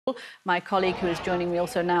My colleague who is joining me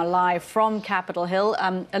also now live from Capitol Hill.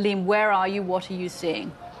 Aleem, where are you? What are you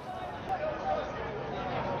seeing?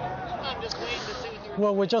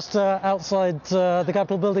 Well, we're just outside the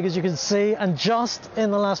Capitol building, as you can see, and just in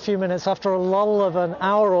the last few minutes, after a lull of an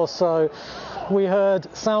hour or so, we heard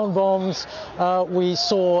sound bombs, we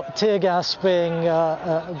saw tear gas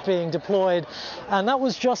being deployed, and that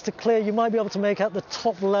was just to clear. You might be able to make out the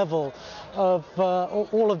top level of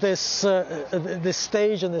all of this this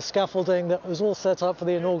stage and this scaffolding that was all set up for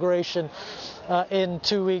the inauguration in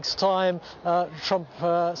 2 weeks' time. Trump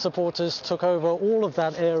supporters took over all of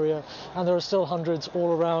that area, and there are still hundreds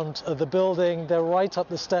all around the building. They're right up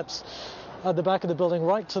the steps at the back of the building,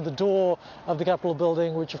 right to the door of the Capitol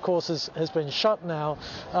building, which of course has been shut now,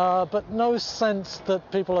 but no sense that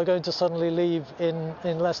people are going to suddenly leave in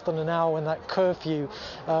less than an hour when that curfew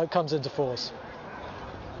comes into force.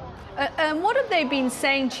 And what have they been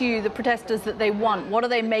saying to you, the protesters, that they want? What are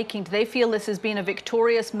they making? Do they feel this has been a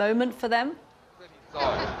victorious moment for them?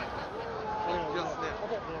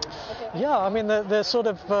 Yeah, I mean, they're sort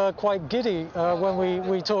of quite giddy when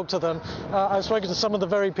we talk to them. I've spoken to some of the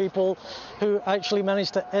very people who actually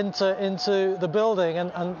managed to enter into the building,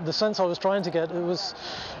 and the sense I was trying to get was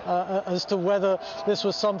as to whether this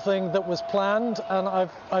was something that was planned. And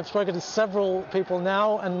I've spoken to several people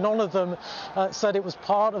now, and none of them said it was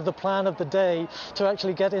part of the plan of the day to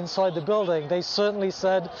actually get inside the building. They certainly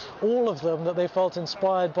said, all of them, that they felt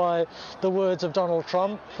inspired by the words of Donald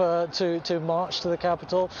Trump to march to the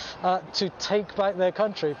Capitol, to take back their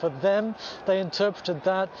country. For them, they interpreted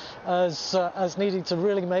that as needing to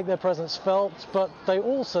really make their presence felt, but they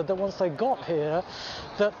all said that once they got here,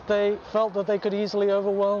 that they felt that they could easily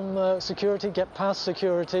overwhelm security, get past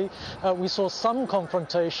security. We saw some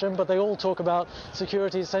confrontation, but they all talk about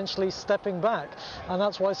security essentially stepping back, and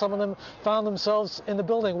that's why some of them found themselves in the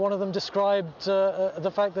building. One of them described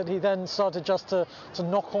the fact that he then started just to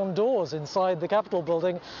knock on doors inside the Capitol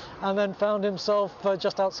building, and then found himself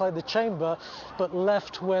just outside the chamber, but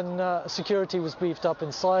left when security was beefed up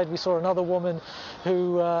inside. We saw another woman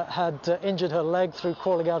who had injured her leg through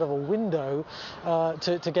crawling out of a window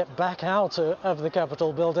to get back out of the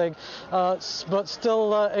Capitol building. But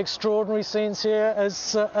still extraordinary scenes here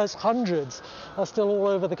as hundreds are still all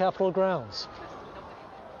over the Capitol grounds.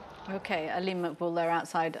 Okay, Aleem Maqbool there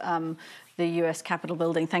outside the US Capitol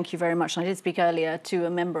building. Thank you very much. And I did speak earlier to a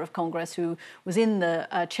member of Congress who was in the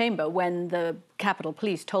chamber when the Capitol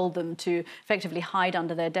Police told them to effectively hide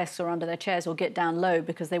under their desks or under their chairs or get down low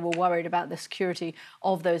because they were worried about the security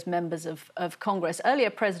of those members of Congress. Earlier,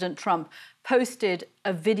 President Trump posted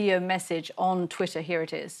a video message on Twitter. Here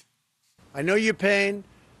it is. I know your pain.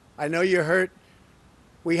 I know you're hurt.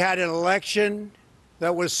 We had an election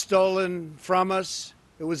that was stolen from us.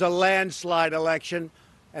 It was a landslide election,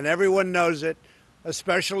 and everyone knows it,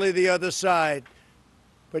 especially the other side.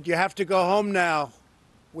 But you have to go home now.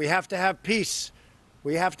 We have to have peace.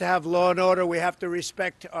 We have to have law and order. We have to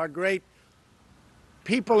respect our great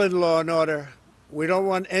people in law and order. We don't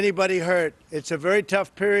want anybody hurt. It's a very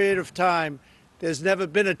tough period of time. There's never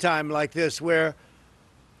been a time like this where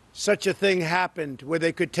such a thing happened, where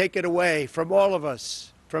they could take it away from all of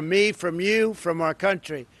us, from me, from you, from our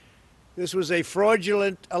country. This was a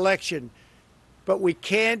fraudulent election, but we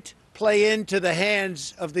can't play into the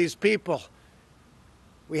hands of these people.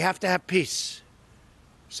 We have to have peace.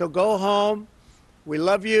 So go home. We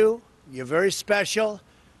love you. You're very special.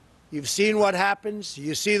 You've seen what happens.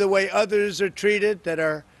 You see the way others are treated that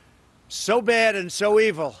are so bad and so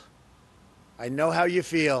evil. I know how you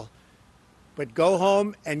feel, but go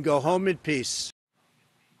home and go home in peace.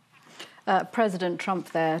 President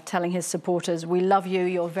Trump there telling his supporters, we love you,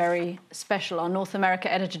 you're very special. Our North America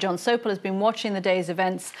editor, John Sopel, has been watching the day's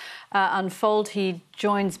events unfold. He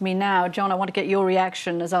joins me now. John, I want to get your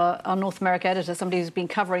reaction as our North America editor, somebody who's been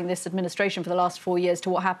covering this administration for the last 4 years, to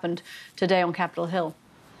what happened today on Capitol Hill.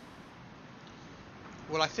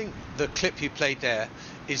 Well, I think the clip you played there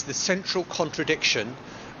is the central contradiction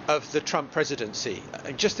of the Trump presidency.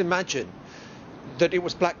 And just imagine that it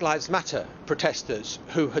was Black Lives Matter protesters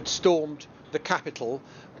who had stormed the Capitol,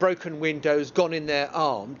 broken windows, gone in there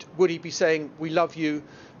armed. Would he be saying, we love you,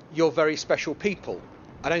 you're very special people?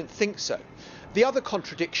 I don't think so. The other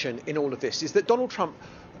contradiction in all of this is that Donald Trump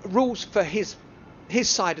rules for his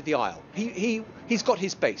side of the aisle. He's got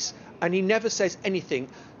his base, and he never says anything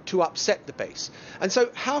to upset the base. And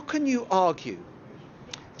so how can you argue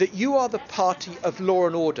that you are the party of law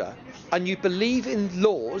and order and you believe in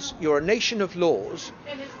laws, you're a nation of laws,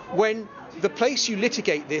 when the place you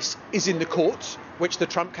litigate this is in the courts, which the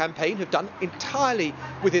Trump campaign have done entirely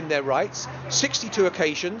within their rights, 62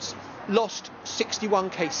 occasions, lost 61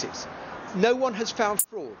 cases. No one has found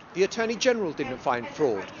fraud. The Attorney General didn't find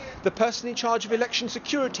fraud. The person in charge of election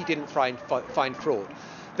security didn't find fraud.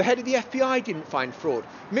 The head of the FBI didn't find fraud.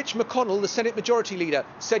 Mitch McConnell, the Senate Majority Leader,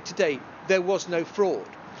 said today there was no fraud.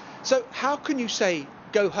 So how can you say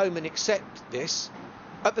go home and accept this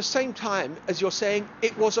at the same time as you're saying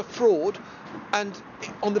it was a fraud and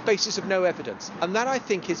on the basis of no evidence? And that, I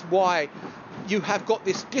think, is why you have got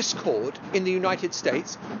this discord in the United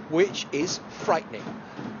States, which is frightening.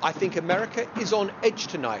 I think America is on edge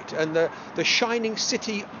tonight, and the shining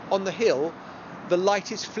city on the hill, the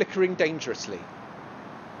light is flickering dangerously.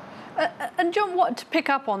 And John, to pick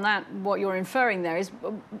up on that, what you're inferring there is,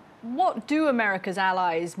 what do America's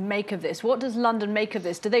allies make of this? What does London make of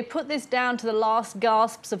this? Do they put this down to the last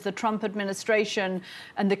gasps of the Trump administration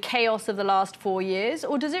and the chaos of the last 4 years?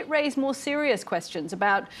 Or does it raise more serious questions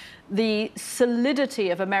about the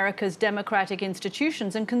solidity of America's democratic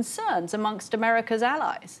institutions and concerns amongst America's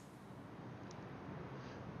allies?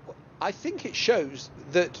 I think it shows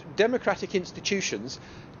that democratic institutions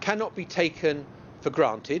cannot be taken for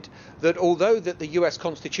granted, that although that the US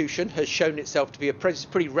Constitution has shown itself to be a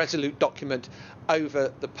pretty resolute document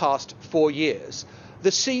over the past 4 years,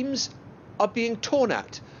 the seams are being torn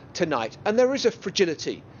at tonight, and there is a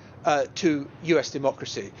fragility to US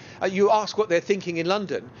democracy. You ask what they're thinking in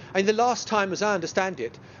London, and the last time, as I understand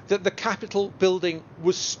it, that the Capitol building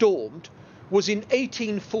was stormed was in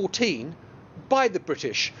 1814 by the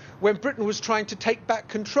British, when Britain was trying to take back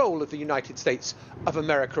control of the United States of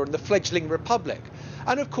America and the fledgling republic.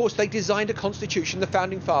 And of course they designed a constitution, the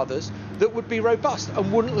founding fathers, that would be robust and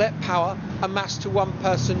wouldn't let power amass to one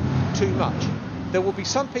person too much. There will be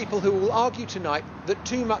some people who will argue tonight that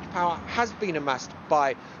too much power has been amassed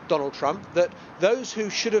by Donald Trump, that those who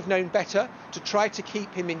should have known better to try to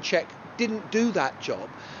keep him in check didn't do that job.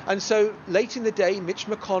 And so late in the day, Mitch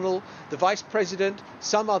McConnell, the Vice President,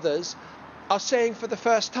 some others are saying for the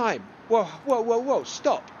first time, whoa,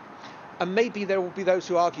 stop. And maybe there will be those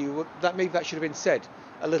who argue that maybe that should have been said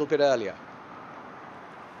a little bit earlier.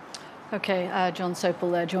 OK, John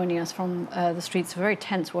Sopel there joining us from the streets of a very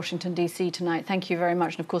tense Washington, D.C. tonight. Thank you very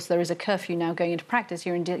much. And of course, there is a curfew now going into practice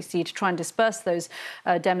here in D.C. to try and disperse those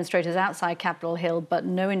demonstrators outside Capitol Hill, but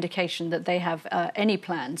no indication that they have any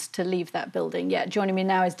plans to leave that building yet. Joining me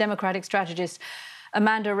now is Democratic strategist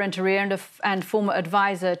Amanda Renteria and former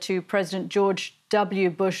advisor to President George W.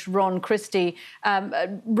 Bush, Ron Christie.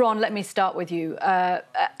 Ron, let me start with you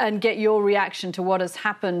and get your reaction to what has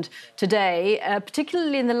happened today,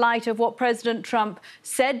 particularly in the light of what President Trump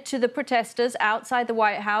said to the protesters outside the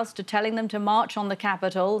White House, to telling them to march on the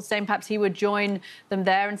Capitol, saying perhaps he would join them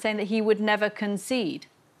there, and saying that he would never concede.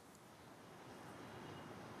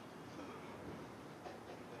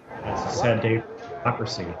 It's a sad day for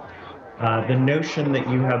democracy. The notion that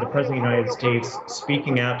you have the President of the United States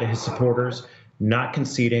speaking out to his supporters, not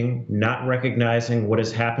conceding, not recognizing what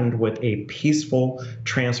has happened with a peaceful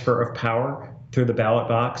transfer of power through the ballot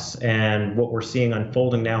box, and what we're seeing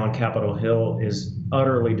unfolding now on Capitol Hill is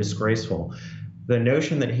utterly disgraceful. The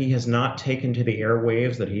notion that he has not taken to the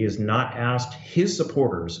airwaves, that he has not asked his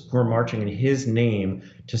supporters who are marching in his name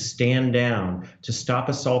to stand down, to stop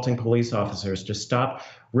assaulting police officers, to stop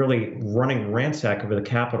really running ransack over the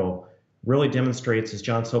Capitol, really demonstrates, as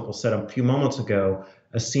John Sopel said a few moments ago,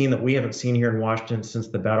 a scene that we haven't seen here in Washington since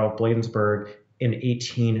the Battle of Bladensburg in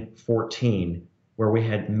 1814, where we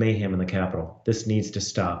had mayhem in the Capitol. This needs to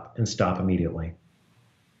stop, and stop immediately.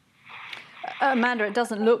 Amanda, it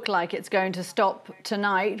doesn't look like it's going to stop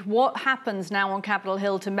tonight. What happens now on Capitol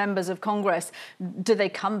Hill to members of Congress? Do they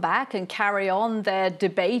come back and carry on their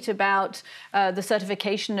debate about the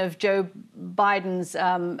certification of Joe Biden's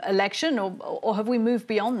election, or have we moved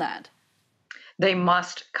beyond that? They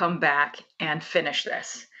must come back and finish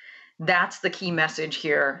this. That's the key message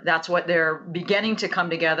here. That's what they're beginning to come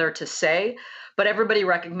together to say. But everybody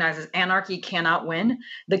recognizes anarchy cannot win.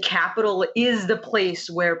 The Capitol is the place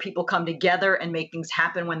where people come together and make things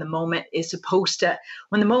happen when the moment is supposed to,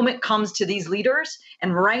 when the moment comes to these leaders.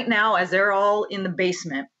 And right now, as they're all in the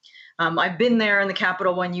basement, I've been there in the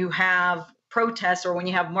Capitol when you have protests or when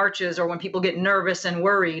you have marches or when people get nervous and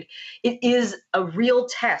worried. It is a real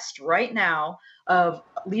test right now of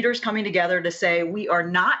leaders coming together to say, we are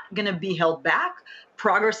not going to be held back.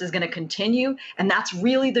 Progress is going to continue. And that's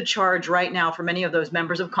really the charge right now for many of those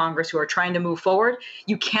members of Congress who are trying to move forward.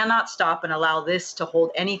 You cannot stop and allow this to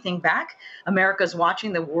hold anything back. America's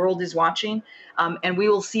watching, the world is watching, and we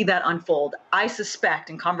will see that unfold. I suspect,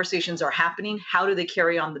 and conversations are happening, how do they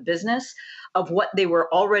carry on the business of what they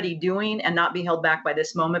were already doing and not be held back by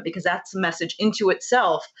this moment, because that's a message into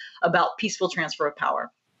itself about peaceful transfer of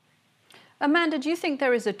power. Amanda, do you think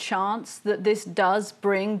there is a chance that this does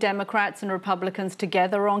bring Democrats and Republicans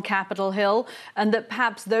together on Capitol Hill, and that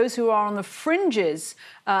perhaps those who are on the fringes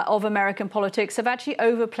of American politics have actually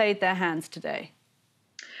overplayed their hands today?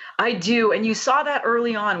 I do. And you saw that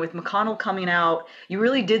early on with McConnell coming out. You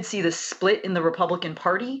really did see the split in the Republican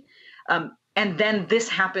Party. And then this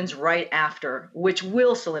happens right after, which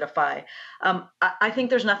will solidify. I think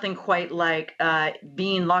there's nothing quite like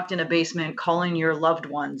being locked in a basement, calling your loved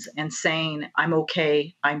ones and saying, I'm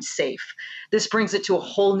okay, I'm safe. This brings it to a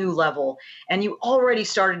whole new level. And you already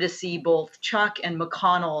started to see both Chuck and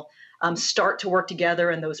McConnell start to work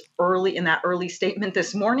together in that early statement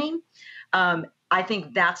this morning. I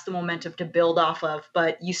think that's the momentum to build off of.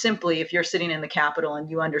 But you simply, if you're sitting in the Capitol and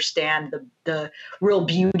you understand the real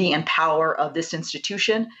beauty and power of this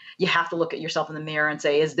institution, you have to look at yourself in the mirror and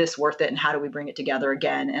say, is this worth it? And how do we bring it together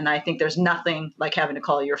again? And I think there's nothing like having to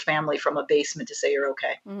call your family from a basement to say you're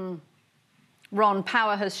okay. Mm. Ron,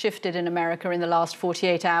 power has shifted in America in the last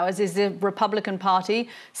 48 hours. Is the Republican Party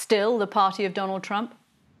still the party of Donald Trump?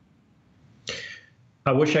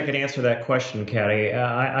 I wish I could answer that question, Katty.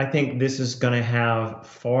 I think this is going to have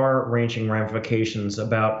far-ranging ramifications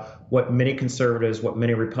about what many conservatives, what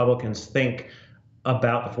many Republicans think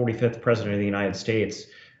about the 45th president of the United States.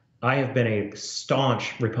 I have been a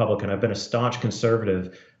staunch Republican. I've been a staunch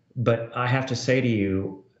conservative. But I have to say to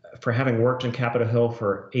you, for having worked in Capitol Hill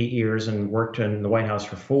for 8 years and worked in the White House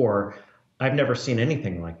for 4, I've never seen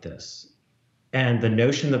anything like this. And the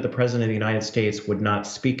notion that the president of the United States would not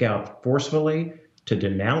speak out forcefully to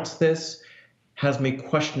denounce this has me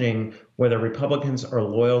questioning whether Republicans are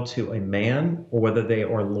loyal to a man or whether they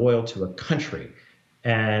are loyal to a country.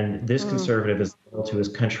 And this conservative is loyal to his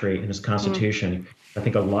country and his Constitution. I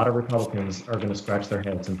think a lot of Republicans are going to scratch their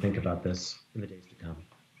heads and think about this in the days to come.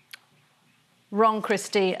 Ron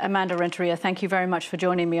Christie, Amanda Renteria, thank you very much for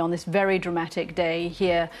joining me on this very dramatic day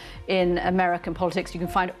here in American politics. You can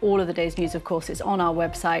find all of the day's news, of course, it's on our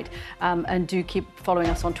website. And do keep following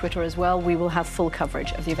us on Twitter as well. We will have full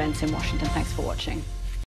coverage of the events in Washington. Thanks for watching.